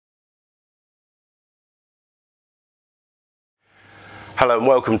Hello and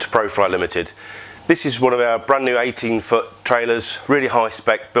welcome to Profly Limited. This is one of our brand new 18-foot trailers, really high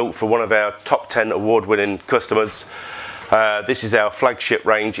spec, built for one of our top 10 award-winning customers. This is our flagship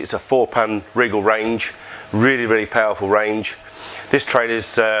range. It's a 4-pan Regal range, really powerful range. This trailer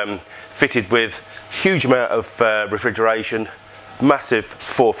is fitted with huge amount of refrigeration, massive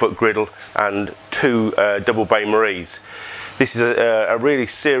 4-foot griddle and 2 double bay maries. This is a really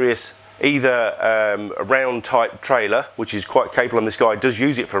serious, either a round type trailer, which is quite capable, and this guy does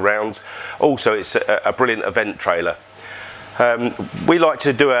use it for rounds. Also, it's a brilliant event trailer. We like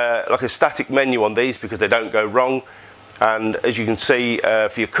to do like a static menu on these because they don't go wrong, and as you can see,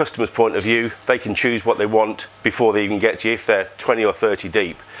 for your customer's point of view, they can choose what they want before they even get to you if they're 20 or 30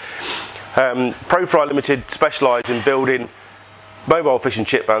 deep. Profly Limited specialise in building mobile fishing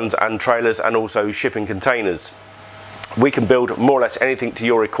chip vans and trailers, and also shipping containers. We can build more or less anything to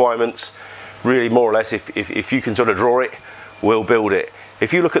your requirements, really more or less. If you can sort of draw it, we'll build it.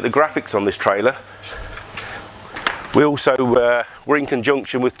 If you look at the graphics on this trailer, we also we're in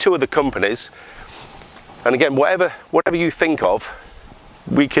conjunction with 2 other companies, and again, whatever you think of,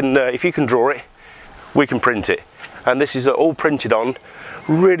 we can if you can draw it, we can print it. And this is all printed on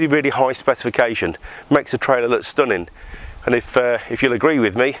really high specification, makes the trailer look stunning. And if you'll agree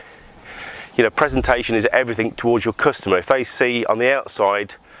with me, you know, presentation is everything towards your customer. If they see on the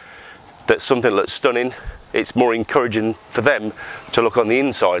outside that something looks stunning, it's more encouraging for them to look on the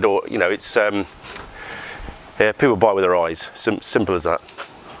inside. Or, you know, it's yeah, people buy with their eyes. Simple as that.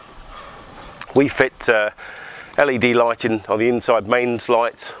 We fit LED lighting on the inside, mains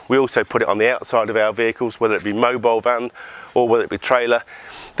lights. We also put it on the outside of our vehicles, whether it be mobile van or whether it be trailer.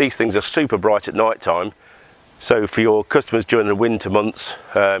 These things are super bright at night time. So for your customers during the winter months,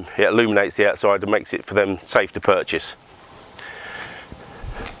 it illuminates the outside and makes it for them safe to purchase.